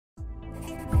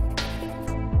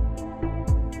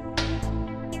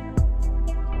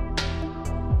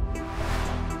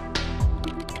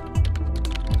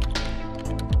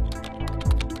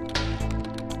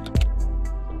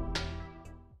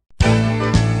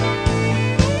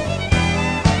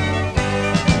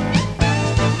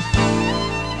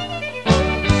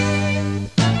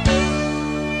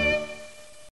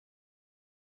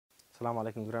السلام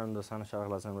علیکم ګرانو دوستانو،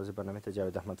 ښاغلاست. نن ورځې برنامې ته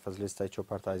جاوید احمد فضلي ستاسو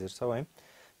چوپړ ته حاضر شوی یم.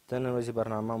 د نن ورځې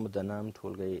برنامه مو د نام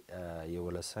ټولګی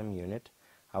 11 یونت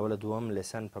او دوم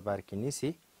لیسن په بر کې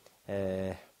نیسي.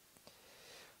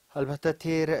 البته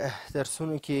تیر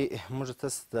درسونو کې موږ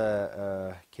تاسو د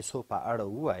کیسو په اړه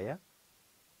ووایه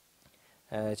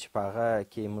چې په هغه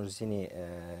کې موږ ځینې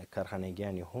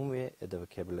کارخانګیانې هم وې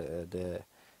د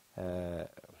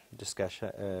ډسکشن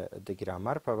د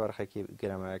ګرامر په برخه کې،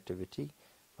 ګرامر اکټیویټي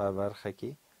په برخه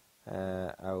کې،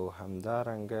 او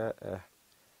همدارنګه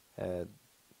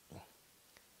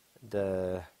د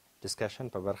ډسکشن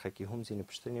په برخه کې هم ځینې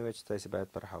پوښتنې وې چې تاسې باید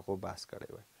پر هغو بحث کړی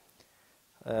وای.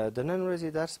 د نن ورځې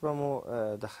درس به مو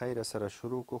د خیره سره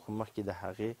شروع کړو، خو مخکې د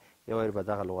هغې یو وار به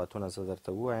دغه لغتونه زه درته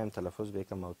ووایم، تلفظ به یې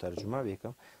کړم او ترجمه به یې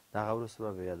کړم. د هغه وروسته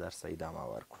به بیا درس ته ادامه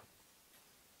ورکړو.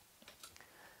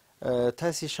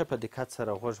 تاسې ښه په دقت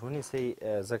سره غوږ ونیسئ،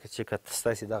 ځکه چې که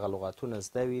ستاسې دغه لغتونه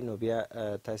زده وي نو بیا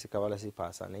تاسې کولی شئ په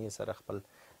اسانۍ سره خپل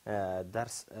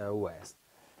درس ووایاست.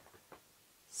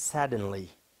 Suddenly,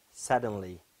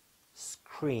 suddenly,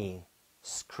 scream,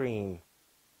 scream,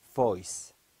 voice,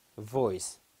 voice,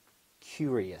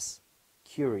 curious,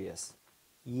 curious,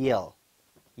 yell,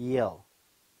 yell,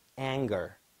 anger,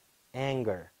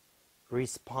 anger,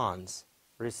 response,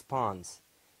 response,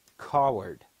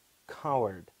 coward,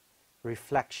 coward,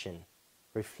 reflection,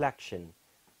 reflection,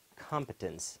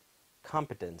 competence,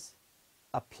 competence,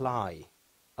 apply,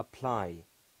 apply,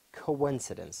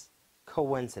 coincidence,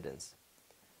 coincidence.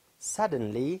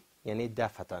 Suddenly یعنی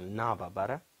دفعتا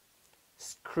ناببره.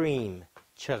 Scream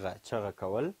چغه چغه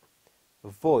کول.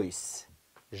 Voice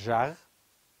غږ.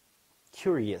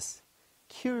 Curious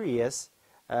curious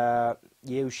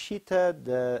یو شي ته د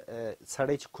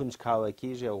سړی چې کنجکاوه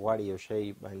کېږي او غواړي یو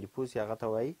شی باندې پوه سي هغه ته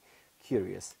وایي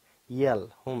curious. Yell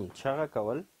هم چغه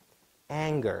کول.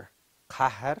 Anger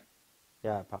قهر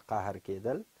یا په قهر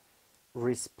کېدل.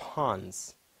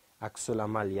 Response عکس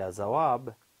العمل یا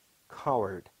ځواب.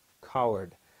 Coward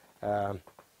coward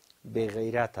بې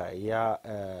غیرته یا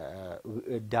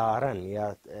ډارن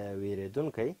یا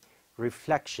ویرېدونکی.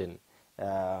 Reflection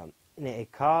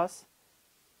انعکاس.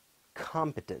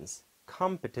 Competence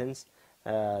competence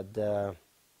د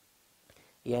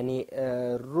یعنی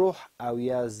روح او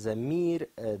یا ضمیر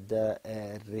د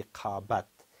رقابت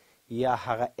یا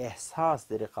هغه احساس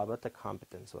د رقابت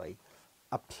competence وایي.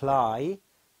 Apply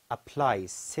apply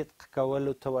صدق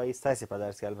کولو ته وایي. ستاسې په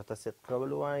درس کې البته صدق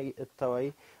کولو ته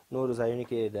وایي. نورو ځایونو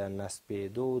کې د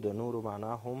نصبېدو د نورو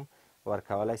معنا هم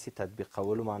ورکولی سي،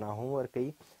 تطبیقولو معنا هم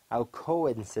ورکوي. او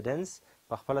coincidence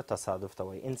په خپله تصادف ته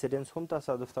وایي. انسیډنس هم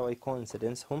تصادف ته وایي،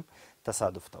 کوانسیډنس هم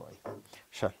تصادف ته وایي.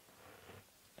 ښه،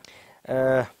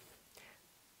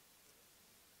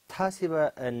 تاسې به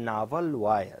ناول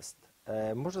وایاست.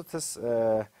 موږ تاسو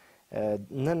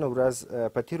نن ورځ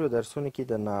په تیرو درسونو کې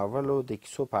د ناولو د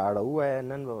کیسو په اړه ووایه.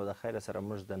 نن به د خیره سره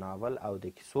موږ د ناول او د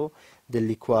کیسو د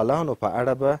لیکوالانو په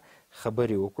اړه به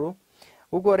خبرې وکړو.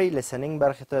 وګورئ لیسنینګ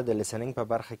برخې ته. د لیسنینګ په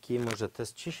برخه کې موږ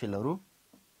تاسو څه شی لرو؟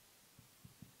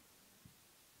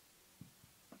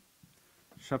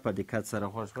 ښه په دقت سره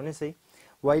غوږ ونیسئ.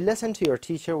 Why listen to your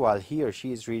teacher while he or she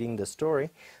is reading the story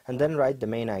and then write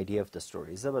the main idea of the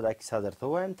story. زه به دا کیسه درته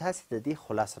ووایم، تاسې د دې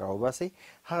خلاص راوباسئ.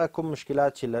 هغه کوم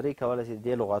مشکلات چې لرئ کولی شئ د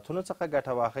دې لغاتونو څخه ګټه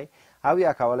واخلئ او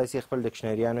یا کولی شئ خپل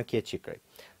ډکشنریانو کې چیک کړئ.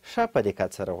 ښه په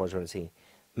دقت سره غوږ ونیسئ.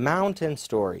 Mountain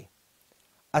story.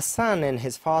 A son and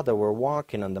his father were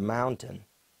walking on the mountain.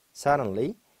 Suddenly,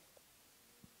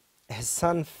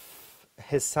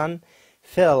 his son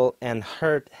fell and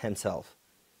hurt himself.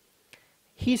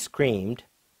 He screamed,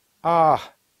 "Ah!"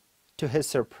 To his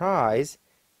surprise,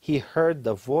 he heard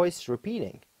the voice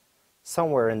repeating,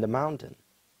 somewhere in the mountain.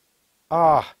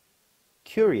 "Ah!"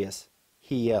 Curious,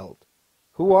 he yelled,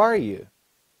 "Who are you?"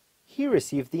 He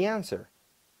received the answer,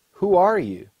 "Who are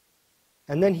you?"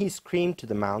 And then he screamed to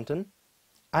the mountain,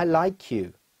 "I like you."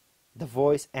 The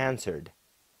voice answered,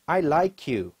 "I like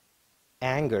you."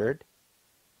 Angered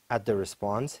at the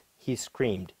response, he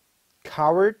screamed,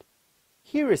 "Coward!"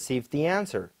 He received the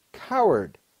answer,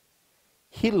 "Coward."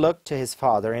 He looked to his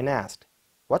father and asked,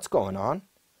 "What's going on?"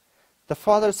 The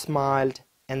father smiled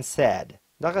and said,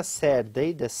 دغه said دی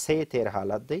د say تیر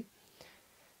حالت دی.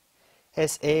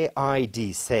 S-A-I-D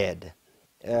said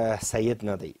سید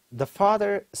نه دی. The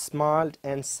father smiled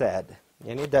and said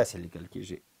یعنی داسې لیکل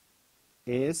کېږي.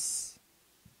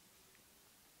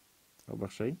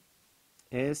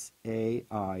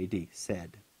 S-A-I-D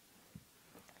said.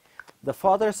 The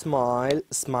father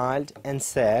smiled and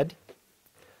said,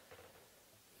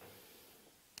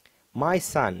 "My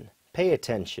son, pay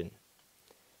attention."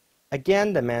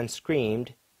 Again the man screamed,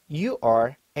 "You are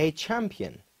a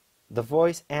champion." The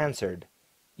voice answered,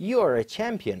 "You are a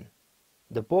champion.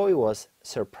 The boy was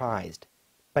surprised,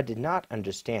 but did not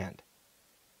understand.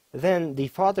 Then the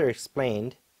father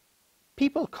explained,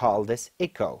 "People call this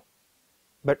echo,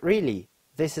 but really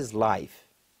this is life.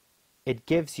 It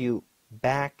gives you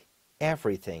back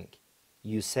everything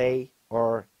you say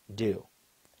or do.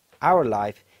 Our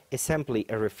life is simply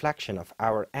a reflection of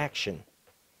our action.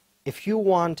 If you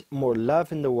want more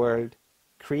love in the world,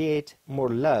 create more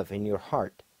love in your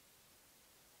heart.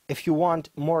 If you want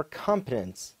more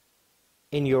competence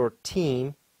in your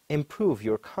team, improve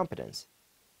your competence.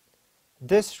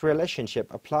 This relationship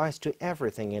applies to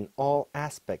everything in all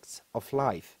aspects of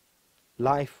life.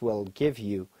 Life will give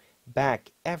you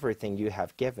back everything you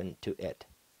have given to it.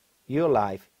 Your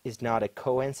life is not a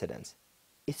coincidence.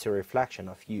 It's a reflection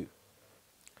of you."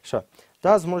 ښه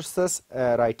دا زموږ سس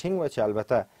رایټینګ وه چې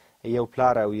البته یو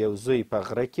پلار او یو زوی په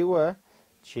غره کې وه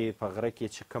چې په غره کې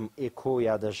چې کوم ایکو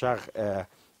یا د غږ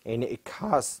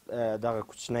انعکاس دغه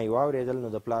کوچنی واورېدل نو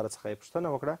د پلار څخه یې پوښتنه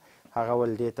وکړه هغه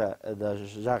ول دې ته د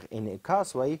غږ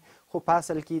انعکاس وایي خو په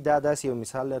اصل کې دا داسې یو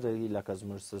مثال لري لکه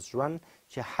زموږ سس ژوند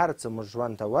چې هر څه موږ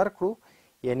ژوند ته ورکړو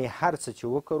یعنی هر څه چې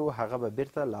وکړو هغه به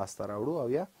بیرته لاسته راوړو او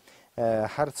یا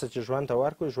هر څه چې ژوند ته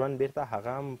ورکړو ژوند بیرته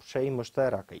هغه هم شی موږ ته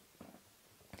راکوي.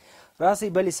 راسئ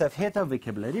بلې صفحې ته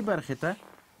وکیبلري برخې ته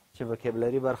چې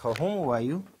وکیبلري برخه هم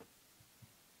ووایو.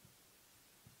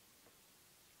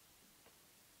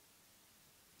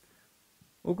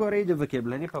 وګورئ د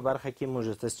وکیبلري په برخه کې موږ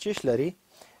تسچیش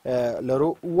لرو.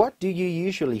 What do you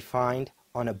usually find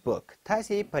on a book?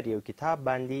 تاسې پر یو کتاب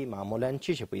باندې معمولا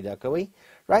څه شی پیدا کوئ؟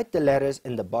 Write the letters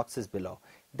in the boxes below.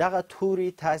 دغه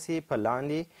توري تاسې په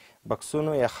لاندې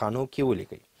بکسونو یا خانو کې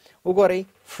ولیکئ. وګورئ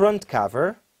front cover,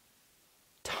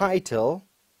 title,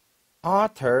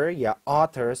 author یا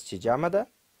authors چې جمع ده,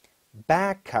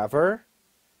 back cover,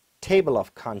 table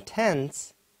of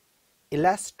contents,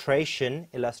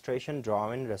 illustration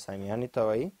drawing رسامیانې ته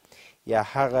وایي یا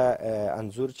هغه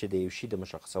انځور چې د یو شي د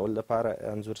مشخصولو لپاره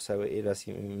انځور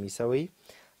رسمي سوی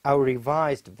او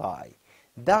revised by.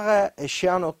 دغه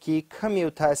شیانو کې کم یو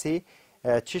تاسې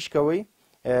چش کوئ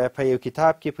په یو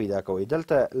کتاب کې پیدا کوئ.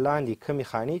 دلته لاندې کمې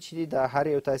خانې چې دي دا هر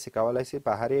یو تاسې کولی سئ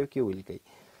په هر یو کې ولیکئ.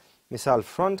 مثال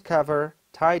front cover,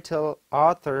 title,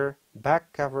 author, back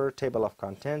cover, table of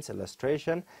contents,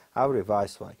 illustration او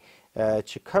revised by.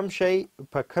 چې کم شی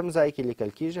په کم ځای کې لیکل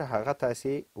کیږي هغه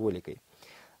تاسې ولیکئ.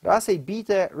 راسئ بی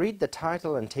ته read the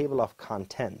title and table of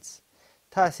contents.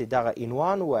 تاسې دغه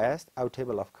عنوان ووایاست او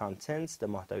table of contents د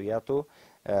محتویاتو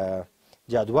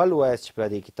جدول وایاست چې په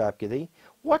دې کتاب کې دی.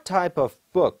 What type of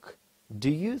book do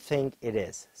you think it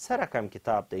is? څه رقم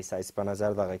کتاب دی ستاسې په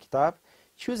نظر دغه کتاب؟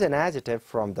 Choose an adjective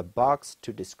from the box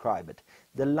to describe it.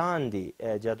 د لاندې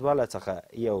جدول څخه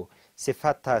یو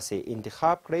صفت تاسې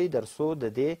انتخاب کړئ در څو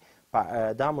د دې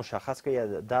دا مشخص کړئ یا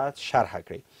دا شرحه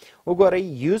کړئ. وګورئ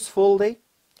useful دی,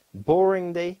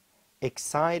 boring دی,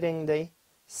 exciting دی,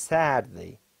 sad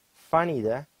دی, funny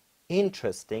ده,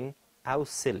 interesting او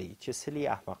silly چې silly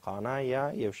احمقانه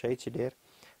یا یو شی چې ډېر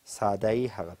ساده یي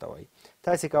هغه ته وایي.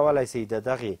 تاسې کولی سئ د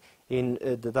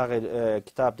دغه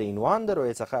کتاب د عنوان د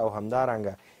رویې څخه او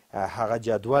همدارنګه هغه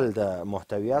جدول د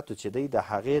محتویاتو چې دی د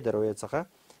هغې د رویې څخه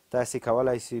تاسې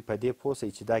کولی سئ په دې پوه سئ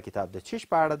چې دا کتاب د چیش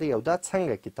په اړه دی او دا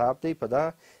څنګه کتاب دی په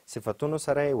دغه صفتونو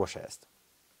سره یې وښایست.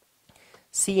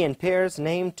 See in pairs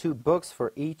name two books for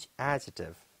each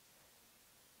adjective.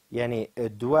 یعنی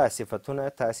دوه صفتونه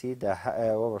تاسې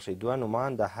دوه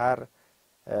نومان د هر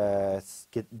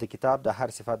د کتاب د هر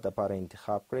صفت دپاره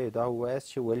انتخاب کړئ. دا ووایاست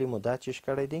چې ولې مو دا چیش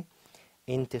کړی دی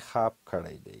انتخاب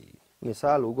کړی دی.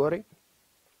 مثال وګورئ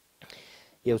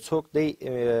یو څوک دی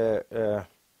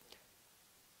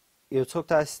یو څوک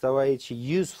تاسې ته وایي چې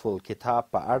یوزفول کتاب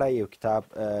په اړه یو کتاب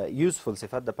یوزفول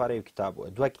صفت دپاره یو کتاب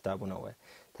وایي دوه کتابونه وایي.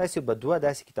 تاسې به دوه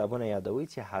داسې کتابونه یادوئ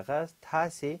چې هغه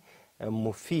تاسې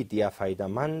مفید یا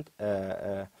فایدهمند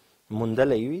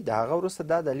موندلی وي. د هغه وروسته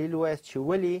دا دلیل ووایاست چې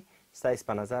ولې ستاسې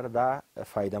په نظر دا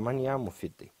فایدهمند یا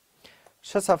مفید دی.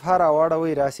 ښه صفحه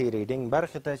راواړوئ راسئ ریډینګ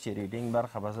برخې ته چې ریډینګ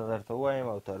برخه به زه درته ووایم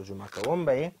او ترجمه کوم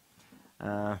به یې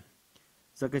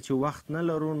ځکه چې وخت نه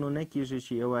لرو نو نه کېږي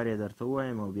چې یو وار یې درته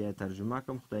ووایم او بیا یې ترجمه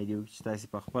کړم. خدای دې وکړي چې تاسې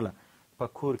په خپله په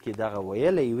کور کې دغه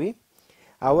ویلی وي.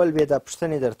 اول بیا دا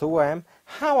پوښتنې درته ووایم.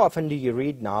 How often do you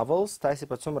read novels? تاسې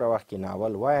په څومره وخت کې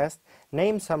ناول وایاست.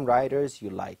 Name some writers you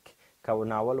like. که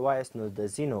ناول وایاست نو د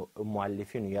ځینو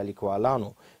مؤلفینو یا لیکوالانو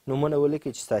نومونه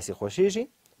ولیکئ چې ستاسې خوښیږي.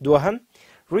 دوهم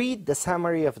read the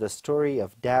summary of the story of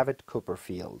David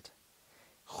Copperfield.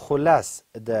 خلاص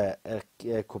د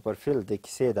کوپرفیلد د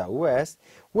کیسې دا ووایاست.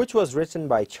 which was written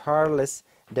by Charles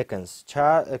Dickens.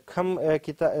 کم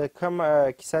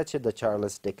کیسه چې د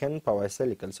چارلز ډیکن په واسطه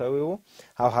لیکل سوی و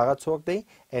او هغه څوک دی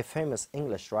a famous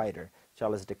English writer چې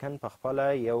چارلز ډیکن په خپله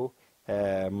یو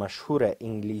مشهوره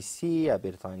انګلیسي یا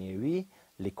برطانیوي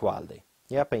لیکوال دی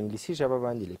یا په انګلیسي ژبه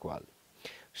باندې لیکوال دی.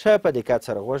 ښه په دقت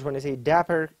سره غوږ ونیسئ.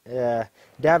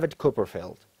 David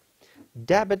Copperfield.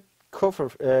 David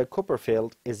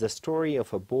Copperfield is the story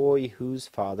of a boy whose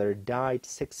father died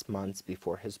 6 months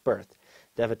before his birth.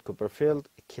 David Copperfield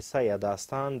کیسه یا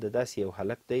داستان د داسې یو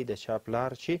هلک دی د چا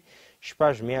پلار چې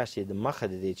 6 میاشتې د مخه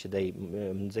د دې چې دی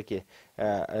مځکې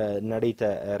نړۍ ته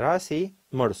راسي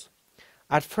مړ سو.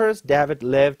 At first David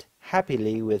lived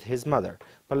happily with his mother.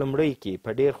 په لومړۍ کې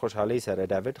په ډېر خوشحالۍ سره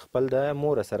ډاوید خپل د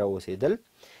مور سره اوسېدل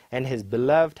and his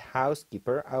beloved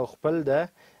housekeeper او خپل د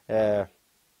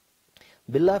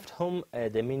beloved هم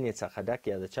د مینې څخه ډک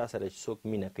یا د چا سره چې څوک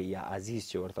مینه کوي یا عزیز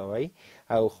چې ورته وایي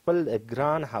او خپل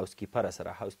ګران هاوسکیپر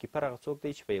سره. هاوسکیپر هغه څوک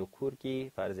دی چې په یو کور کې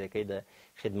فرض کوي د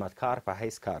خدمتکار په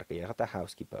حیث کار کوي هغه ته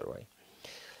هاوسکیپر وایي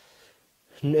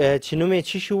چې نوم یې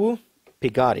څه شي و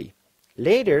پیګاري.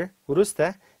 Later وروسته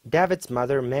David's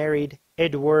mother married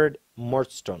Edward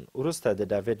Murdstone. وروسته د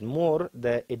ډاوید مور د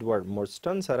ایډورډ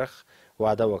مورډستون سره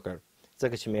واده وکړ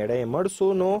ځکه چې میړه یې مړ سو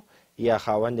نو یا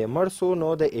خاوند یې مړ سو نو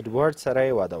د ایډورډ سره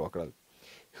یې واده وکړل.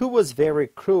 Who was very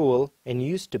cruel and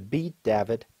used to beat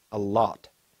David a lot.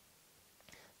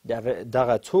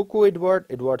 دغه څوک و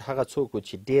ایډورډ هغه څوک و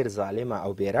چې ډېر ظالمه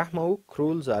او بېرحمه و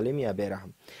cruel ظالم یا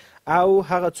بېرحم او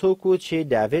هغه څوک و چې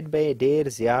ډاوید به یې ډېر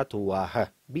زیات واهه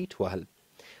بیټ وهل.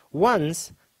 Once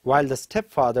while the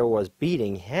stepfather was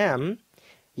beating him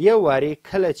یو وارې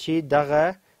کله چې دغه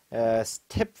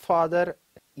stepfather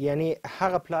یعنی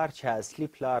هغه پلار چې اصلي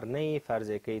پلار نه یې فرض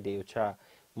کوي د یو چا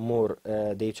مور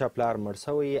د یو چا پلار مړ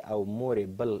سوی او مور یې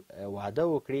بل واده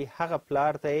وکړي هغه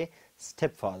پلار ته یې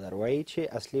step father وایي چې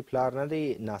اصلي پلار نه دی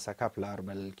ناسکه پلار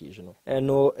بلل کېږي.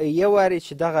 نو یو وارې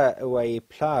چې دغه وایي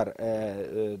پلار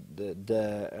د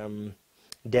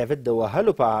ډاوید د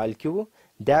وهلو په حال کې و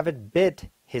David bit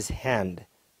his hand.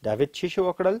 ډاوید څه شي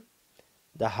وکړل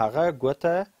د هغه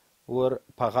ګوته ور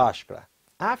په غاښ کړه.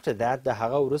 After that د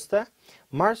هغه وروسته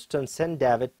Marston sent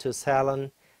David to Salem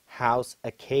House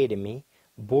Academy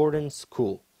boarding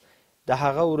school. د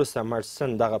هغه وروسته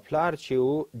مرسن دغه پلار چې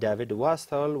و ډاوید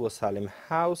واستول و سالم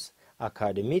هاوس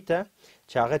اکاډمي ته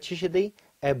چې هغه څه شي دی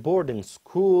a boarding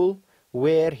school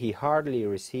where he hardly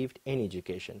received any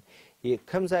education.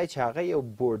 کوم ځای چې هغه یو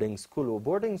بورډینګ سکول و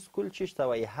بورډینګ سکول څه ته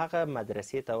وایي هغه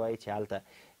مدرسې ته وایي چې هلته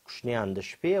کوچنیان د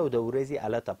شپې او د ورځې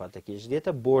هلته پاته کېږي دې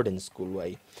ته بورډینګ سکول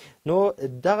وایي. نو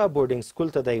دغه بورډینګ سکول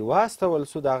ته دی واستول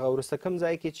سو د هغه وروسته کوم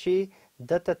ځای کې چې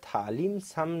دته تعلیم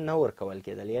سم نه ورکول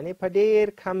کېدل یعنی په ډېر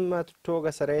کم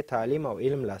توګه سره یې تعلیم او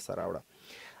علم لاسته راوړه.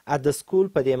 At the school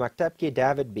په دې مکتب کې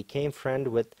David became friend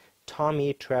with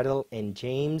Tommy Treadle and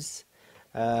James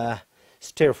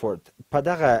Stirford. په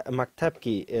دغه مکتب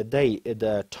کې دی د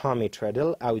ټامي ټریډل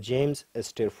او جیمز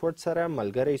سټیرفورد سره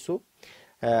ملګری سو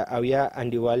او یا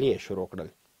انډیوالي یې شروع کړل.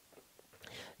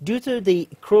 Due to the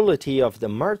cruelty of the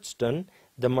Murdstone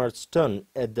د مردستون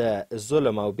د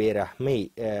ظلم او بېرحمۍ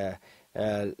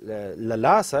له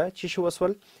لاسه څه شي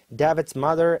وسول David's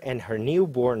mother and her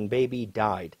newborn baby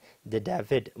died. د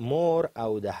ډاوید مور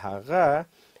او د هغه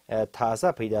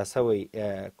تازه پیدا سوی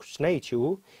کوچنی چې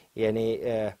و یعنی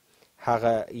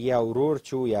هغه یا ورور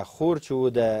چې و یا خور چې و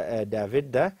د ډاوید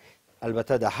ده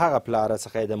البته د هغه پلاره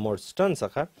څخه د مورډستون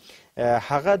څخه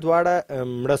هغه دواړه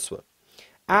مړه سوه.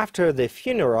 After the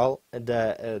funeral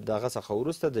دغه څخه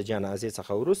وروسته د جنازې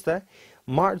څخه وروسته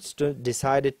Marston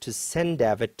decided to send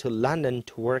David to London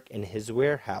to work in his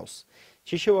warehouse.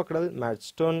 چې شي وکړل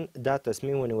مارډستون دا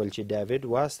تصمیم ونیول چې ډاوید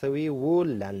واستوي و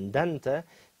لندن ته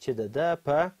چې د ده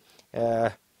په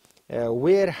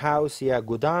ویر هاوس یا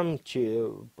ګدام چې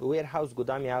ویر هاوس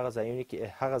ګدام یا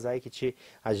هغه ځای کې چې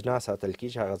اجناس ساتل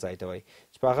کېږي هغه ځای ته وایي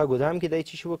چې په هغه ګدام کې دی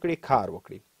چې شي وکړي کار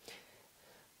وکړي.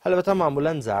 البته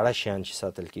معمولا زاړه شیان چې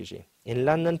ساتل کېږي. In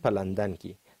London په لندن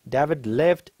کې David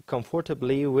lived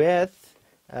comfortably with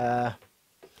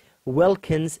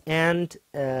Wilkins and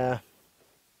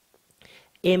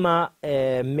Emma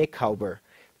Micawber.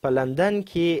 په لندن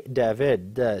کې ډاوید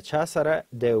د چا سره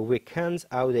د ویکنز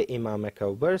او د ایما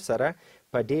مکاوبر سره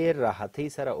په ډېر راحتۍ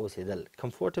سره اوسېدل.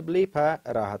 comfortably په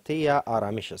راحتۍ یا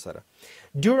آرامش سره.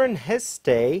 During his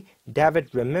stay,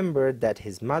 David remembered that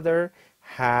his mother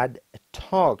had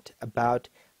talked about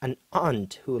an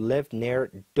aunt who lived near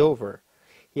Dover.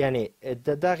 یعنی د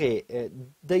دغه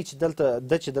دی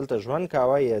چې دلته ژوند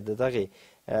کاوه یا د دغه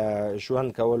ژوند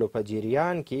کولو په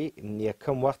جریان کې یا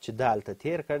کوم وخت چې ده هلته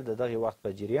تیر کړ د دغې وخت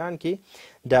په جریان کې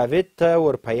داوید ته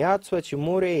ور په یاد سوه چې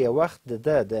مور یې یو وخت د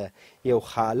ده د یو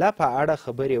خاله په اړه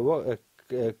خبرې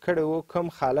کړې وو کوم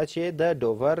خاله چې د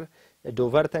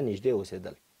ډوور ته نږدې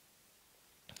اوسېدل.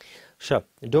 ښه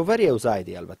ډوور یو ځای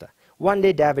دی البته. One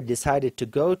day David decided to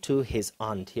go to his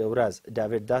aunt. یو ورځ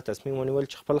ډاوید دا تصمیم ونیول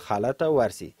چې خپل خاله ته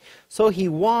ورسي. So he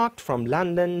walked from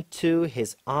London to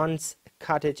his aunt's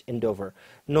cottage in Dover.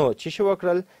 نو چې شو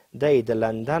وکړل دی د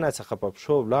لندن څخه په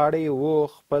پښو ولاړی و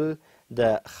خپل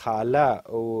د خاله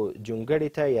او جونګړې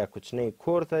ته یا کوچنی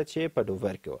کور ته چې په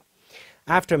ډوور کې و.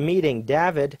 After meeting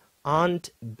David,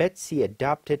 Aunt Betsy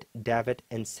adopted David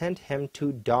and sent him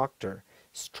to Dr.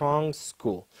 Strong's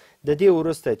school. د دې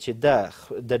وروسته چې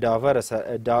د ډاور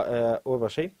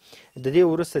وبښئ د دې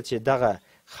وروسته چې دغه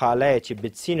خاله یې چې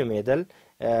بتسي نومېدل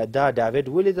دا ډاوید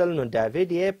ولیدل نو ډاوید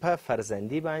یې په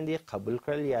فرزندي باندې قبول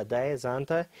کړل یا دا یې ځان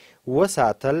ته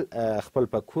وساتل خپل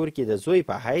په کور کې د زوی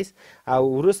په حیث او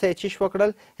وروسته یې چی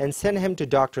وکړل and send him to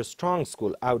Dr. Strong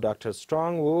school او ډاکټر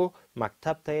سترانګ و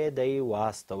مکتب ته یې دی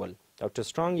واستول. ډاکټر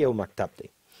سترانګ یو مکتب دی.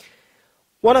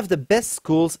 One of the best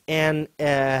schools in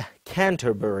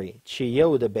Canterbury چې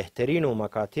یو د بهترینو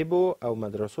مکاتبو او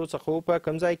مدرسو څخه و په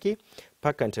کوم ځای کې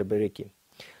په کنټربري کې.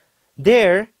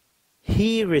 There he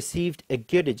received a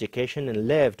good education and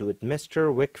lived with Mr.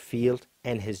 Wickfield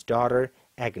and his daughter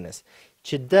Agnes.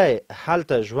 چې د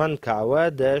هلته ژوند کاوه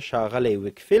د ښاغلی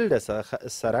ویکفیلډ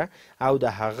سره او د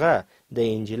هغه د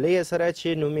انجلۍ سره چې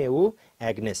نوم یې و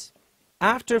اګنس.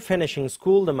 After finishing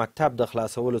school د مکتب د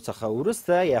خلاصولو څخه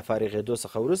وروسته یا فارغېدو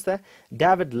څخه وروسته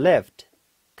David left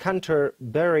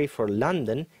Canterbury for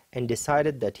London and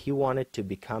decided that he wanted to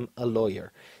become a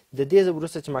lawyer. د دې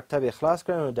وروسته چې مکتب یې خلاص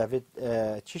کړ نو ډاوید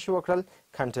څه شي وکړل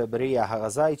کنټربري یا هغه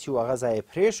ځای چې و هغه ځای یې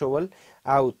پرېښول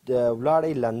او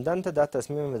ولاړی لندن ته دا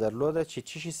تصمیم یې درلوده چې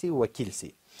څه شي سي وکیل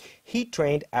سي. He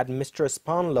trained at Mr.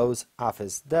 Spanlow's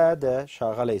office. د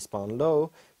ښاغلی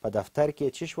سپانلو په دفتر کې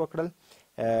څه شي وکړل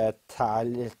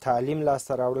تعلیم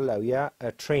لاسته راوړل او یا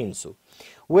train سو.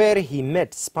 Where he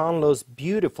met Spanlow's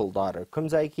beautiful daughter. کوم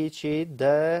ځای کې چې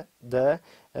د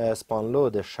سپانلو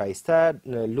د ښایسته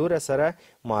لوره سره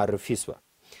معرفي سوه.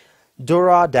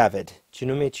 Dora David چې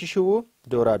نوم یې څه شو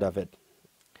دورا ډاوید.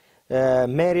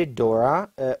 married Dora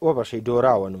وبښئ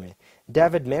دورا ونومې.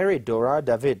 David married Dora.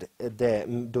 David د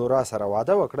دورا سره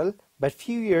واده وکړل. But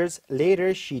few years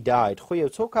later she died. خو یو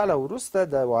څو کاله وروسته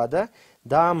د واده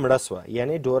دا مړه سوه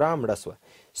یعنی دورا مړه سوه.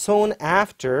 Soon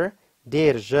after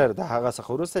ډیر ژر د هغه څخه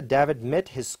وروسته David met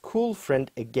his school friend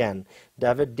again.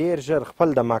 David ډیر ژر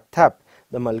خپل د مکتب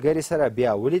د ملګري سره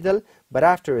بیا ولیدل. But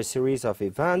after a series of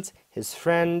events his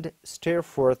friend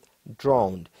Steerforth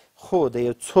drowned. خو د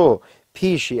یو څو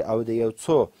پیښې او د یو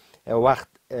څو وخت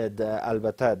د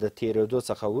البته د تیرېدو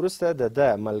څخه وروسته د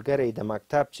ملګری د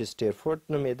مکتب چې سټیرفورد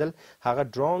نومېدل هغه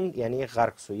drowned یعنی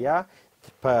غرق سو یا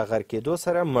په غرقېدو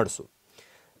سره مړ سو.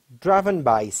 Driven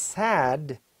by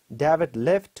sad David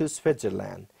left to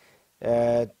Switzerland.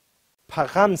 په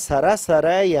غم سره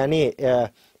سره یعنی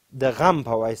د غم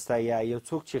په واسطه یا یو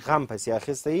څوک چې غم پسې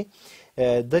اخیستی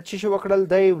د څه شي وکړل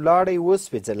دی ولاړی و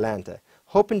سویټزرلند ته.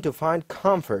 Hoping to find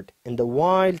comfort in the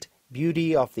wild beauty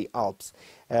of the Alps.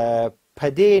 په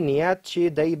دې نیت چې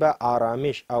دی به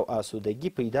آرامش او آسودګي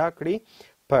پیدا کړي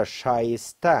په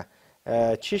ښایسته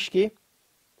چیش کې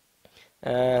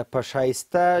په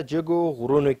ښایسته جګو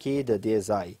غرونو کې د دې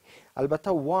ځای. البته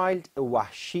وایلډ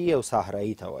وحشي او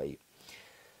صحرایي ته وایي.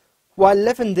 While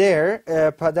living there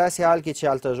په داسې حال کې چې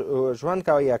هلته ژوند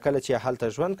کوه یا کله چې هلته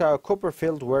ژوند کوه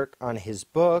Copperfield worked on his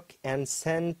book and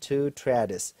sent to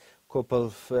Tradis.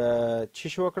 څه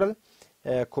شي وکړل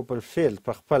کوپرفیلډ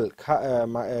په خپل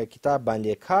کتاب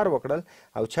باندې کار وکړل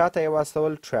او چاته یې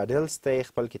واستول ټراډلز ته یې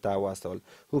خپل کتاب واستول.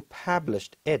 Who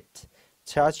published it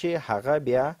چا چې هغه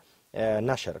بیا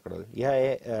نشر کړل یا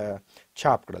یې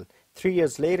چاپ کړل. 3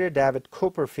 years later David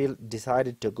Copperfield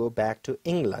decided to go back to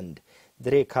England.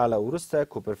 3 کاله وروسته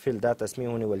کوپرفیلډ دا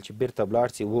تصمیم ونیول چې بیرته ولاړ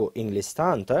سي و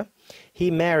انګلستان ته.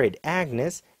 He married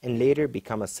Agnes and later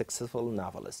became a successful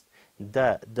novelist.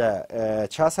 د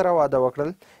چا سره واده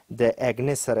وکړل د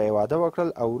اګنس سره یې واده وکړل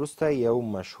او وروسته یو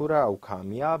مشهوره او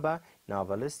کامیابه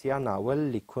ناولست یا ناول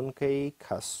لیکونکی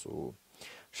کس و.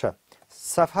 ښه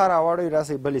صفحه راواړئ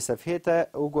راسئ بلې صفحې ته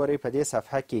وګورئ. په دې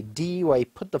صفحه کې D وایي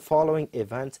put the following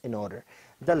events in order.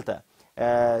 دلته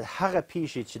هغه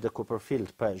پیښې چې د کوپرفیلډ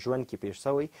په ژوند کې پیښ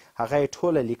سوی هغه یې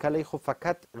ټوله لیکلی خو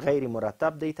فقط غیر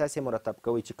مرتب دی. تاسې مرتب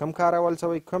کوئ چې کم کار اول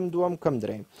سوی کم دوم کم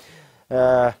دریم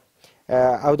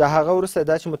او د هغه وروسته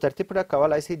دا چې مترتیب کړه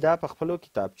کولی سئ دا په خپلو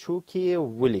کتابچو کې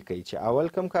ولیکئ چې اول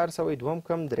کم کار سوی دوم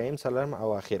کم دریم څلورم او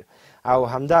اخر او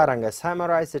همدارنګه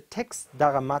سمرایز د ټکسټ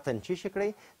دغه متن چې شي کړئ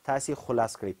تاسې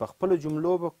خلاص کړئ په خپلو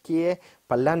جملو کې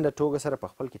په لنډه توګه سره په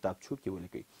خپل کتابچو کې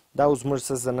ولیکئ. دا اوس موږ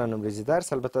څه د نن ورځې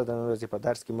درس البته د نن ورځې په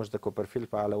درس کې موږ د کوپرفیلډ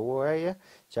په اړه ووایه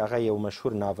چې هغه یو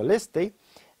مشهور ناولست دی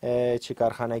چې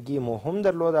کارخانګي مو هم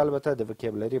درلود، البته د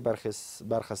وکیبلري برخه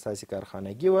ستاسې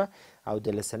کارخانګي وه او د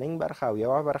لیسنینګ برخه او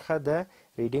یوه برخه د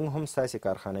ریډینګ هم ستاسې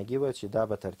کارخانګي وه چې دا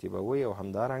به ترتیبوئ او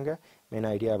همدارنګه مین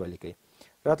آیډیا به لیکئ.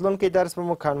 راتلونکی درس به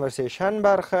مو کانورسیشن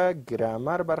برخه،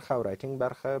 ګرامر برخه او رایټینګ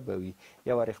برخه به وي.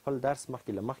 یو وارې خپل درس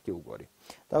مخکې له مخکې وګورئ.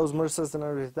 دا اوس زموږ ستاسو د نن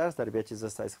ورځې درس در بیا چې زه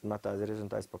ستاسې خدمت ته حاضر یم،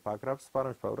 تاسې په پاک رب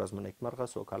سپارم چې په ورځ مو نیکمرغه،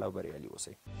 سوکاله او بریالي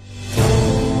اوسئ.